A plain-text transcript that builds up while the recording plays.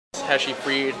Teshi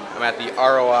Fried. I'm at the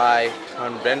ROI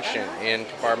convention in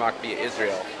Kfar Makbia,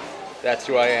 Israel. That's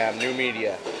who I am, new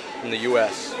media from the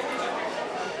US.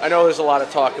 I know there's a lot of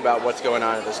talk about what's going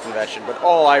on at this convention, but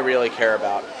all I really care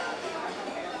about,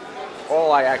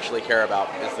 all I actually care about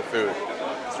is the food.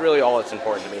 It's really all that's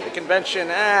important to me. The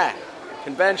convention,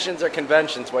 conventions are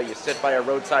conventions. What, you sit by a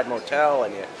roadside motel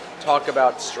and you talk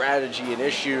about strategy and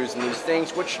issues and these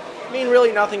things, which mean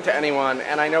really nothing to anyone,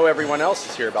 and I know everyone else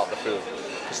is here about the food,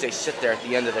 because they sit there at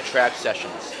the end of the track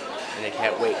sessions and they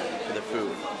can't wait for the food.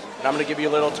 And I'm going to give you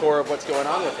a little tour of what's going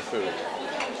on with the food.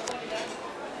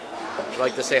 Would you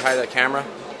like to say hi to the camera?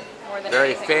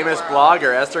 Very famous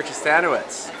blogger, Esther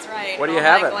Kostanowitz. That's right. What do you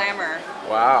have? Glamour.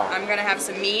 Wow. I'm going to have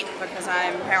some meat because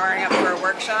I'm powering up for a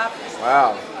workshop.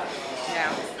 Wow.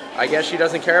 Yeah. I guess she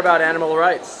doesn't care about animal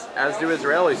rights, as do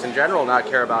Israelis in general not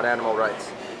care about animal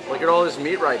rights. Look at all this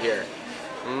meat right here.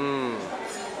 Mmm.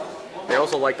 They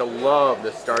also like to love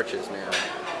the starches, man.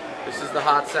 This is the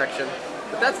hot section,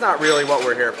 but that's not really what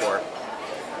we're here for.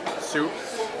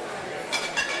 Soups,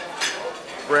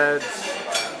 breads,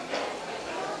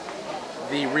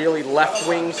 the really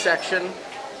left-wing section,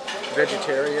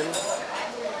 vegetarian,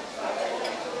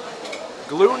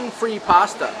 gluten-free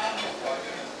pasta.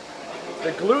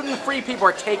 The gluten-free people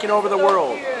are taking over the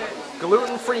world.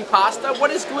 Gluten-free pasta?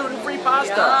 What is gluten-free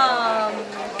pasta? Yum.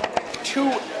 To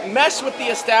mess with the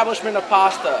establishment of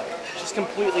pasta, just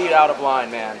completely out of line,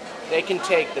 man. They can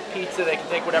take the pizza, they can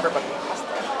take whatever, but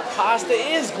pasta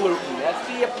is gluten. That's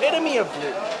the epitome of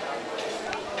gluten.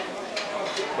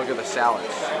 Look at the salads.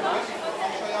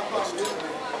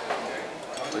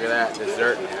 Look at that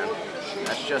dessert, man.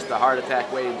 That's just a heart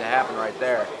attack waiting to happen right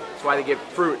there. That's why they give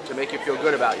fruit, to make you feel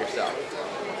good about yourself.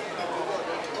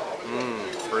 Mmm,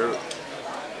 fruit.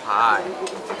 Pie.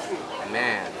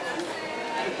 Man.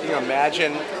 Can you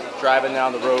imagine driving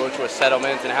down the road to a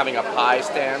settlement and having a pie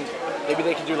stand? Maybe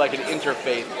they could do like an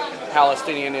interfaith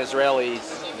Palestinian Israelis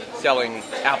selling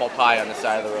apple pie on the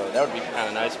side of the road. That would be kind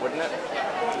of nice, wouldn't it?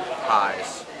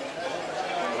 Pies.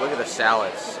 Look at the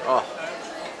salads. Oh.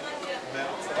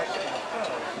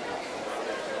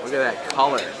 Look at that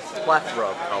color. Plethora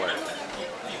of color.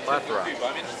 Plethora.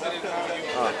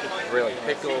 Oh, really.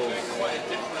 Pickles,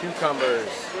 cucumbers,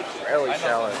 Israeli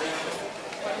salad.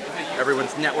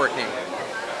 Everyone's networking.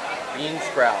 Bean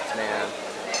sprouts, man.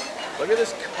 Look at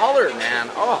this color, man.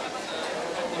 Oh,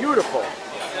 beautiful.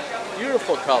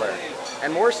 Beautiful color.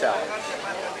 And more salads.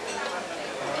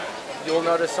 You'll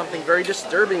notice something very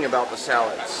disturbing about the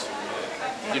salads.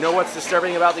 You know what's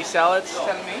disturbing about these salads?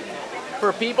 Tell me.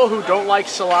 For people who don't like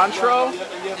cilantro,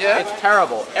 it's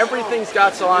terrible. Everything's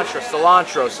got cilantro,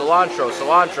 cilantro, cilantro,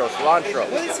 cilantro,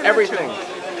 cilantro. What is cilantro? Everything.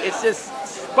 It's this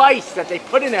spice that they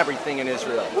put in everything in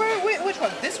Israel. Which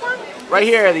one? This one? Right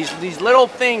here, these little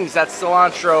things, that's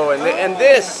cilantro, and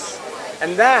this,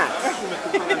 and that.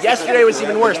 Yesterday was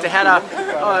even worse. They had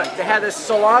this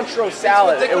cilantro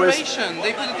salad. It was decoration.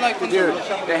 They put it like dude.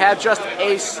 They had just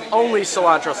only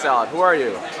cilantro salad. Who are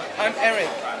you? I'm Eric.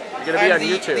 You're gonna be on the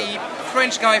YouTube.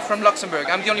 French guy from Luxembourg.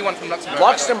 I'm the only one from Luxembourg.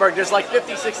 Luxembourg, there's like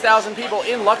 56,000 people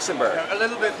in Luxembourg. A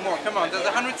little bit more. Come on, there's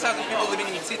 100,000 people living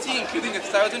in the city, including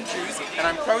 1,000 Jews, and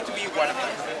I'm proud to be one of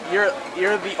them.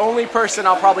 You're the only person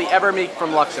I'll probably ever meet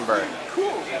from Luxembourg.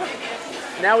 Cool.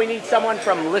 Now we need someone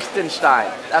from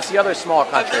Liechtenstein. That's the other small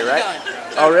country, right?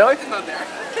 Oh, really? It's not there.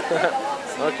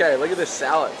 Okay, look at this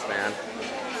salads, man.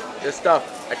 This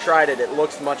stuff, I tried it. It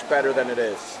looks much better than it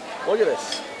is. Look at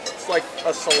this. It's like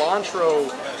a cilantro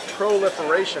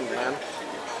proliferation, man.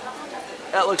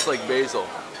 That looks like basil.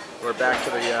 We're back to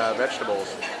the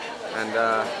vegetables. And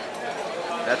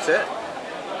that's it.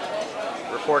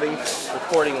 Reporting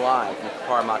live from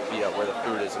Kfar Makbia, where the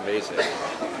food is amazing.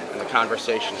 And the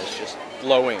conversation is just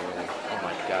flowing. And, oh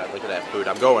my God, look at that food.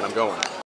 I'm going.